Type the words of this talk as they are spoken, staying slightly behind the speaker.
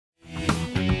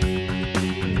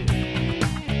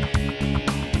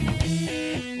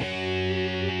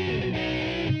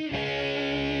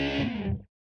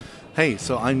Hey,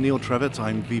 so I'm Neil Trevett.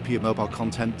 I'm VP of Mobile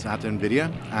Content at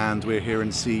Nvidia, and we're here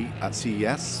at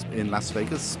CES in Las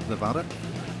Vegas, Nevada,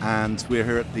 and we're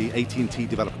here at the AT&T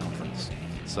Developer Conference.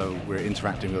 So we're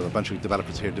interacting with a bunch of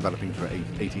developers here developing for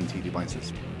AT&T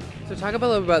devices. So talk a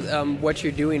little bit about what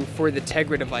you're doing for the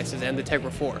Tegra devices and the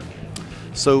Tegra 4.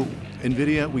 So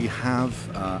Nvidia, we have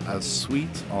a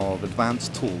suite of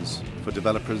advanced tools for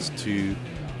developers to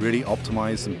really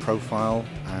optimize and profile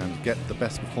and get the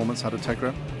best performance out of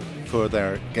Tegra for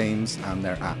their games and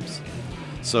their apps.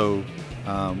 So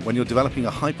when you're developing a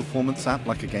high-performance app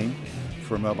like a game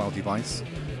for a mobile device,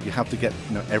 you have to get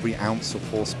every ounce of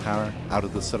horsepower out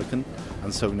of the silicon,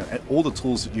 and so all the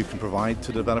tools that you can provide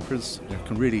to developers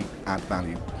can really add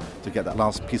value to get that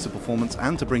last piece of performance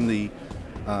and to bring the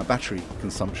battery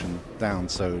consumption down,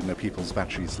 so people's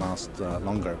batteries last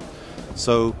longer.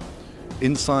 So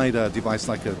inside a device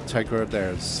like a Tegra,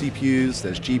 there's CPUs,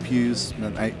 there's GPUs,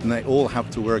 and they all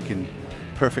have to work in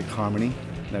perfect harmony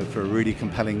for a really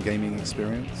compelling gaming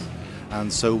experience.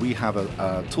 And so we have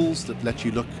tools that let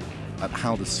you look at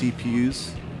how the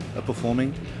CPUs are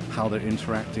performing, how they're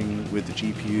interacting with the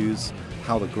GPUs,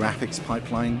 how the graphics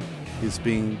pipeline is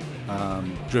being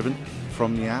driven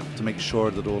from the app to make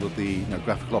sure that all of the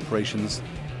graphical operations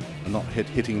are not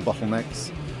hitting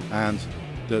bottlenecks. And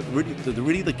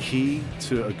really the key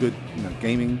to a good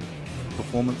gaming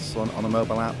performance on a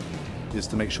mobile app is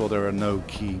to make sure there are no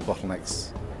key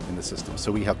bottlenecks in the system.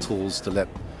 So we have tools to let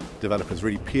developers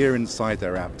really peer inside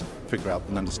their app to figure out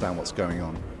and understand what's going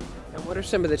on. And what are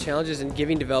some of the challenges in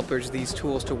giving developers these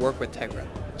tools to work with Tegra?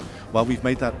 Well, we've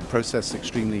made that process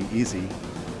extremely easy.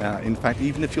 In fact,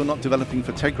 even if you're not developing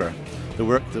for Tegra, the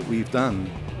work that we've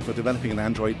done for developing an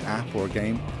Android app or a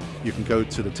game, you can go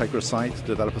to the Tegra site,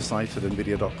 developer site at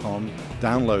nvidia.com,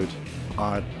 download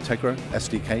our Tegra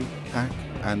SDK pack,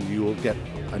 and you will get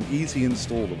an easy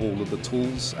install of all of the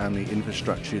tools and the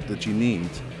infrastructure that you need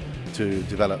to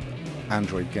develop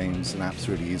Android games and apps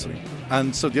really easily.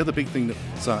 And so the other big thing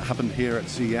that's happened here at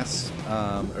CES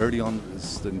early on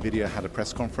is that Nvidia had a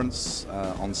press conference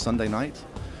on Sunday night,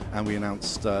 and we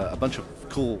announced a bunch of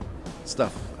cool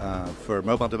stuff for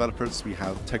mobile developers. We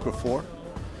have Tegra 4,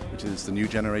 which is the new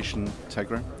generation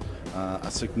Tegra, a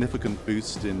significant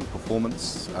boost in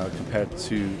performance compared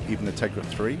to even the Tegra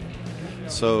 3.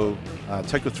 So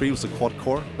Tegra 3 was a quad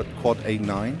core, but quad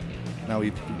A9. Now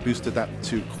we've boosted that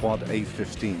to quad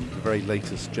A15, the very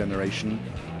latest generation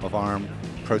of ARM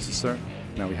processor.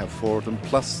 Now we have 4 of them,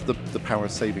 plus the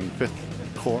power-saving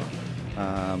 5th core.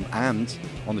 And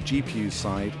on the GPU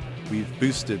side, we've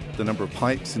boosted the number of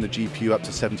pipes in the GPU up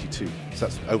to 72. So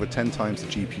that's over 10 times the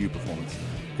GPU performance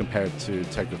compared to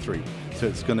Tegra 3. So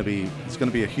it's going to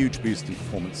be a huge boost in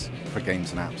performance for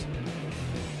games and apps.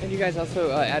 And you guys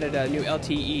also added a new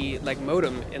LTE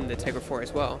modem in the Tegra 4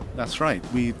 as well. That's right.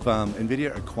 We've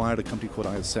Nvidia acquired a company called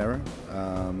Ioseera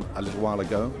a little while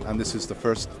ago, and this is the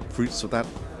first fruits of that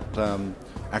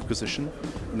acquisition.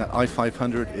 And that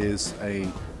i500 is a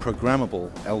programmable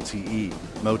LTE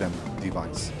modem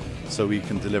device. So we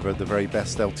can deliver the very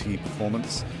best LTE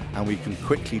performance, and we can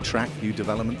quickly track new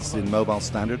developments in mobile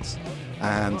standards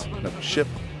and ship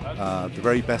the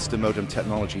very best in modem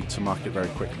technology to market very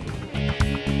quickly.